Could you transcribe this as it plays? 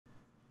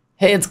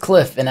Hey, it's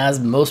Cliff, and as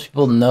most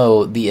people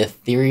know, the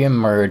Ethereum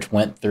merge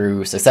went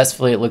through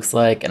successfully, it looks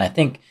like, and I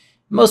think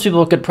most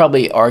people could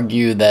probably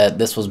argue that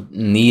this was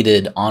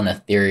needed on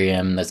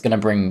Ethereum. That's going to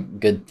bring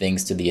good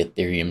things to the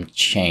Ethereum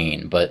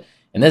chain. But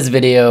in this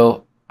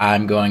video,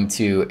 I'm going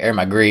to air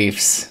my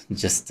griefs,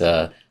 just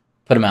put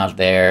them out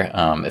there.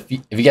 If you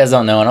guys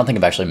don't know, I don't think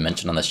I've actually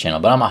mentioned on this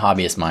channel, but I'm a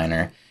hobbyist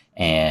miner,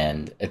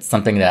 and it's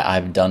something that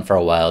I've done for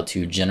a while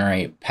to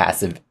generate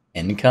passive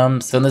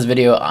income. So in this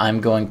video,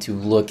 I'm going to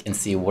look and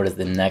see what is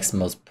the next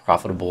most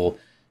profitable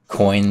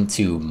coin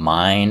to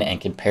mine and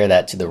compare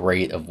that to the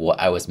rate of what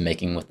I was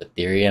making with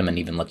Ethereum, and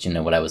even let you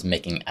know what I was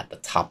making at the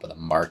top of the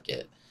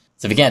market.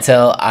 So if you can't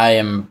tell, I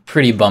am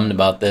pretty bummed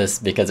about this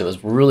because it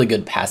was really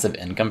good passive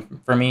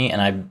income for me,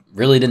 and I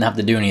really didn't have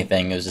to do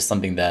anything. It was just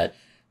something that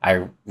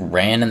I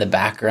ran in the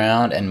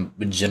background and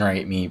would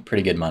generate me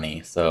pretty good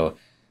money. So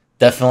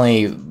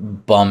definitely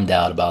bummed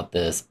out about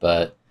this,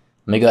 but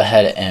let me go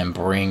ahead and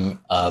bring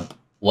up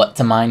what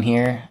to mine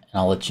here, and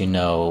I'll let you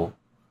know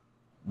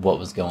what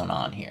was going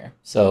on here.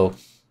 So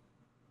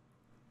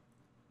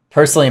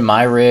personally,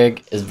 my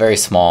rig is very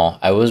small.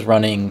 I was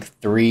running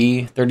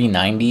three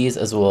 3090s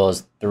as well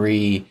as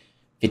three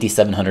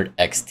 5700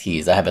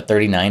 XTs. I have a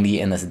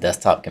 3090 in this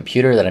desktop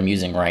computer that I'm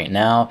using right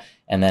now,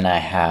 and then I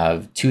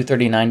have two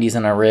 3090s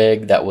in a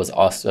rig that was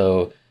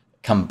also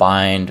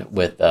combined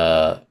with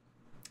a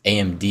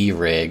AMD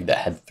rig that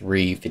had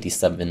three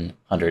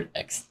 5700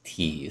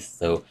 XTs.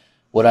 So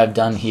what I've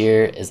done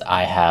here is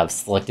I have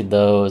selected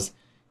those,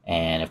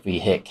 and if we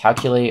hit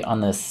calculate on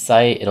this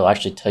site, it'll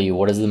actually tell you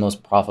what is the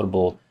most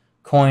profitable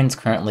coins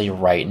currently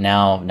right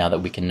now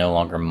that we can no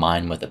longer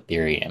mine with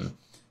Ethereum.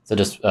 So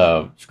just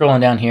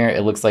scrolling down here,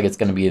 it looks like it's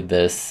going to be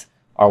this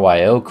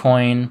RYO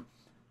coin,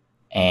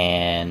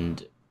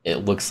 and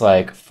it looks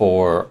like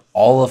for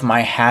all of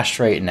my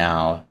hash rate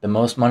now, the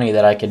most money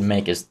that I could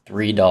make is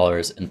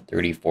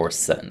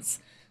 $3.34.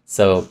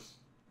 So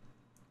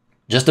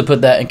just to put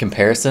that in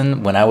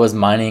comparison, when I was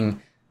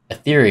mining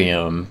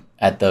Ethereum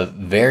at the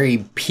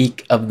very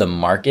peak of the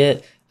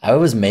market, I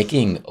was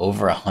making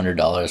over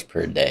 $100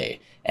 per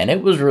day, and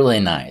it was really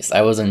nice.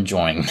 I was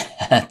enjoying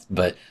that.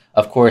 But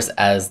of course,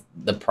 as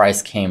the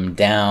price came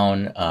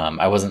down,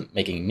 I wasn't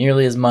making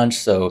nearly as much.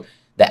 So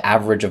the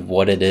average of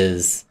what it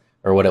is,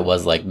 or what it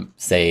was like,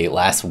 say,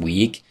 last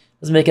week,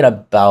 was making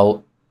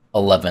about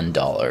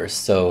 $11.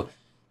 So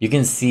you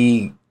can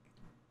see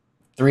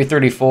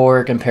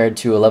 $3.34 compared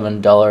to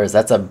 $11.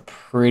 That's a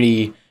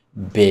pretty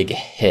big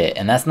hit,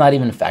 and that's not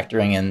even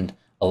factoring in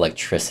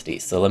electricity.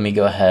 So let me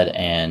go ahead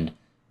and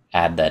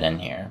add that in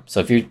here. So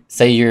if you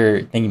say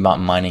you're thinking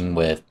about mining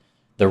with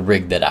the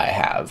rig that I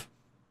have,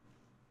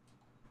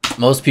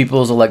 most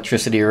people's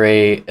electricity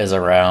rate is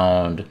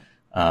around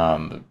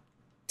 10-12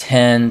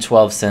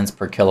 cents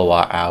per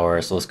kilowatt hour.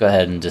 So let's go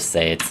ahead and just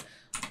say it's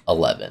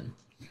 11.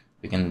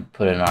 We can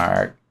put in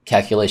our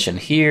calculation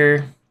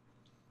here,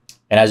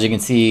 and as you can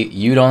see,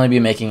 you'd only be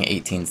making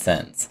 18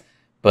 cents.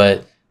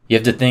 But you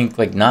have to think,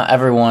 like, not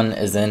everyone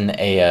is in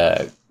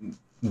a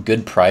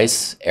good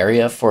price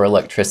area for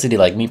electricity.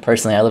 Like me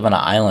personally, I live on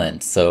an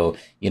island, so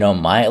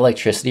my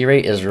electricity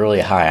rate is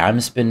really high.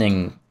 I'm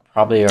spending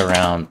probably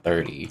around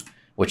 30,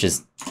 which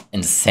is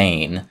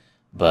insane,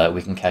 but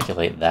we can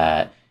calculate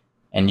that.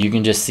 And you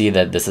can just see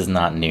that this is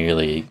not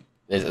nearly,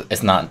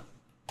 it's not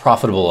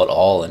profitable at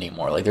all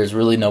anymore. Like, there's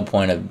really no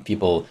point of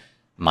people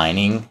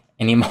mining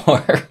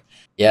anymore.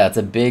 Yeah, it's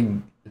a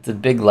big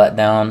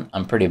letdown.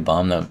 I'm pretty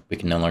bummed that we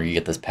can no longer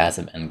get this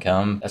passive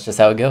income. That's just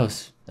how it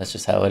goes. That's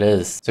just how it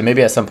is. So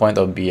maybe at some point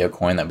there'll be a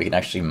coin that we can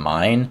actually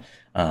mine.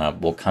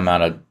 Will come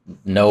out of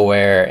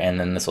nowhere, and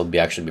then this will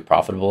actually be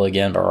profitable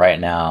again. But right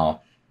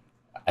now,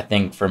 I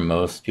think for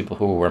most people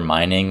who were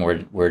mining,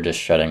 we're just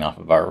shutting off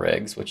of our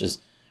rigs, which is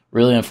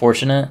really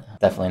unfortunate.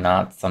 Definitely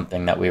not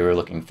something that we were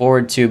looking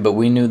forward to, but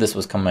we knew this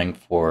was coming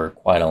for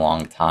quite a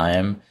long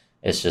time.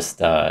 It's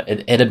just,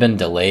 it had been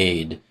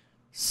delayed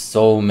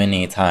so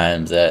many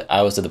times that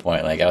I was to the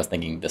point, like, I was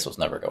thinking this was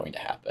never going to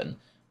happen.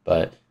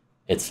 But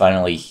it's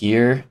finally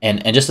here.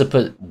 And just to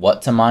put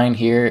what to mine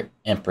here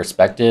in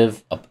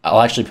perspective,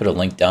 I'll actually put a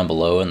link down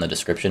below in the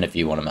description if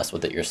you want to mess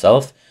with it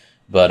yourself.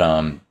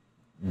 But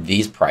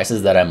these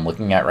prices that I'm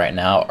looking at right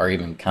now are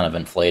even kind of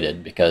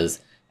inflated, because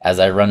as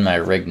I run my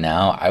rig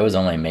now, I was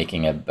only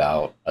making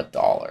about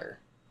 $1,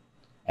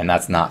 and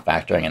that's not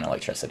factoring in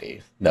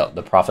electricity. No,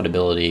 the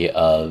profitability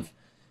of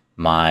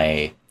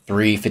my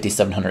three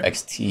 5700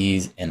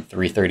 XTs and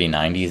three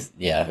 3090s,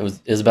 yeah, it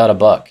was about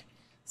 $1.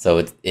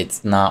 So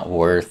it's not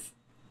worth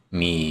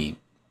me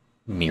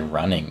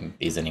running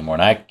these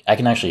anymore. And I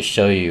can actually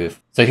show you.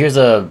 So here's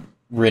a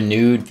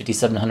renewed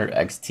 5700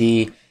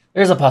 XT.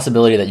 There's a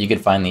possibility that you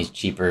could find these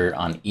cheaper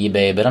on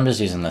eBay, but I'm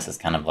just using this as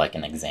kind of like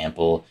an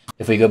example.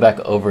 If we go back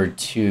over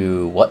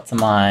to what to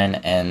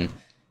mine, and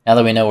now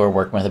that we know we're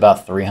working with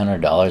about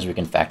 $300, we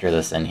can factor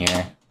this in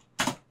here.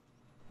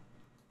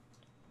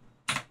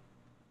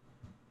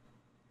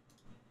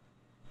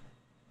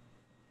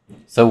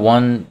 So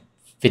one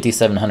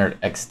 5700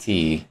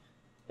 XT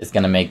is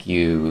going to make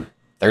you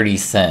 30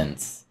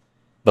 cents.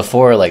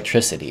 before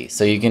electricity.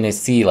 So you can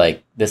see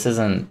like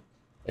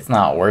it's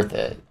not worth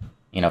it.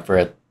 You know, for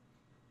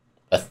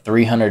a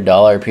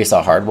 $300 piece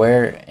of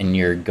hardware and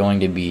you're going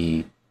to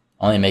be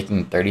only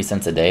making 30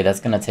 cents a day, that's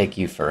going to take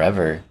you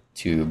forever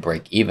to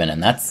break even.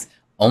 And that's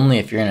only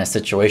if you're in a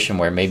situation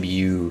where maybe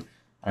you,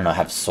 I don't know,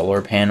 have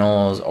solar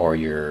panels, or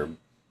you're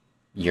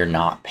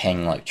not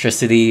paying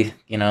electricity,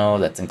 you know,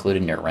 that's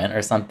included in your rent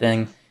or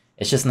something.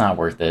 It's just not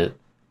worth it.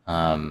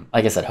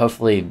 Like I said,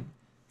 hopefully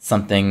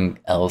something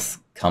else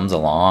comes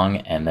along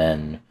and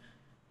then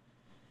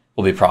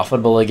we'll be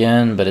profitable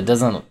again, but it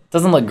doesn't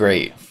look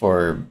great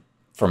for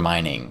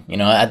mining. You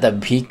know, at the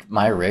peak,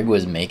 my rig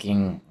was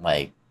making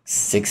like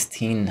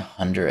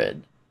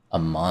 1,600 a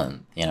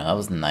month. You know, that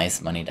was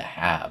nice money to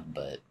have,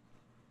 but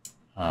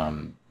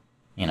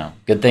you know,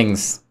 good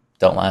things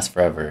don't last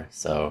forever.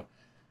 So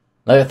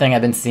another thing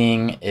I've been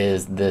seeing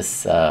is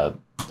this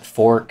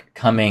fork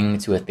coming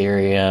to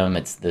Ethereum.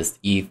 It's this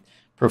ETH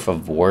proof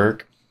of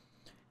work.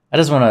 I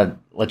just want to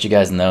let you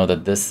guys know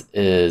that this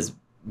is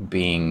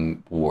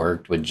being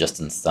worked with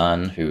Justin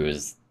Sun, who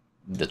is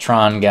the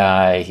Tron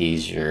guy.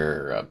 He's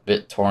your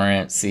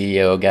BitTorrent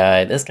CEO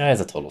guy. This guy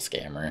is a total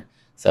scammer.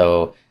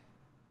 So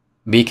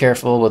be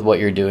careful with what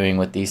you're doing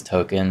with these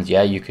tokens.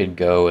 Yeah, you could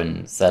go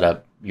and set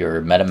up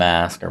your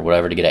MetaMask or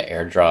whatever to get an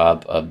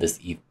airdrop of this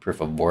ETH proof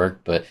of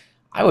work, but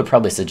I would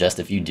probably suggest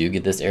if you do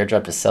get this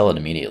airdrop to sell it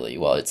immediately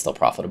while it's still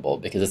profitable,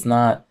 because it's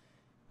not,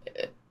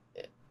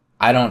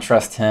 I don't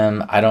trust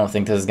him. I don't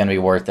think this is going to be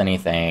worth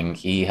anything.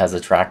 He has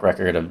a track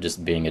record of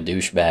just being a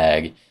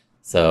douchebag.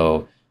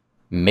 So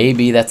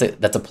maybe that's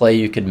a play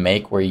you could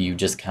make where you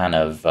just kind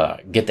of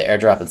get the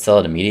airdrop and sell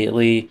it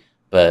immediately.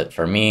 But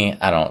for me,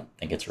 I don't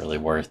think it's really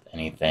worth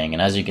anything.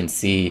 And as you can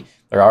see,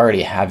 they're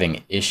already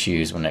having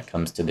issues when it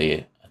comes to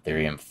the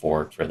Ethereum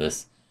fork for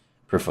this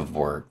proof of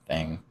work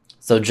thing.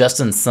 So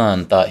Justin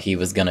Sun thought he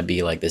was going to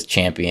be like this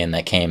champion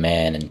that came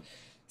in and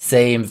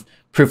saved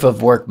proof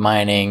of work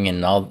mining,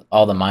 and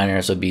all the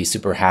miners would be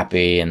super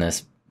happy, and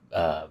this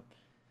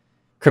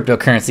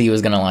cryptocurrency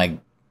was going to like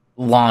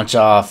launch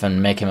off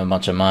and make him a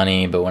bunch of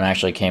money. But when it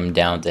actually came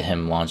down to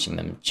him launching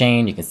the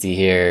chain, you can see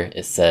here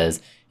it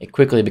says it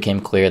quickly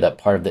became clear that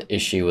part of the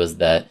issue was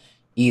that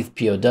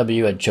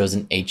ETHPOW had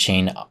chosen a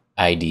chain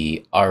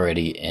ID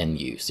already in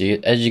use. So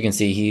as you can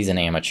see, he's an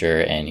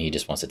amateur and he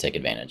just wants to take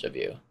advantage of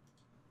you.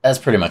 That's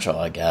pretty much all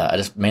I got. I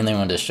just mainly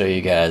wanted to show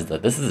you guys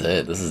that this is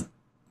it. This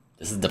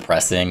is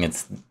depressing.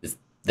 It's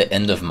the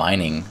end of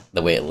mining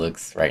the way it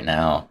looks right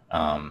now.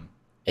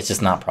 It's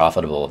just not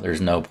profitable. There's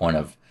no point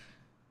of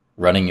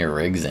running your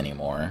rigs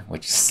anymore,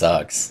 which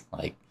sucks.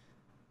 Like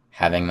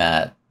having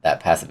that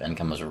passive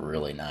income was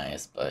really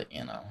nice, but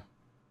you know,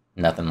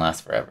 nothing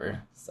lasts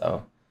forever.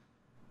 So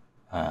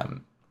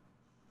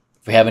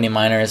if we have any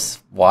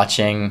miners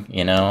watching,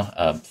 you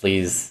know,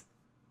 please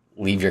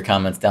leave your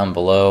comments down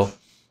below.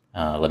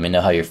 Let me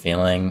know how you're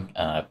feeling.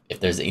 If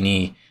there's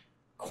any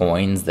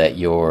coins that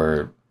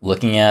you're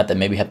looking at that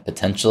maybe have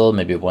potential,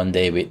 maybe one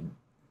day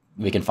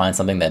we can find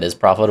something that is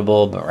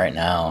profitable, but right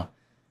now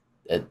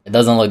it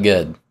doesn't look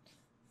good.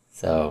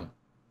 So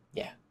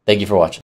yeah, thank you for watching.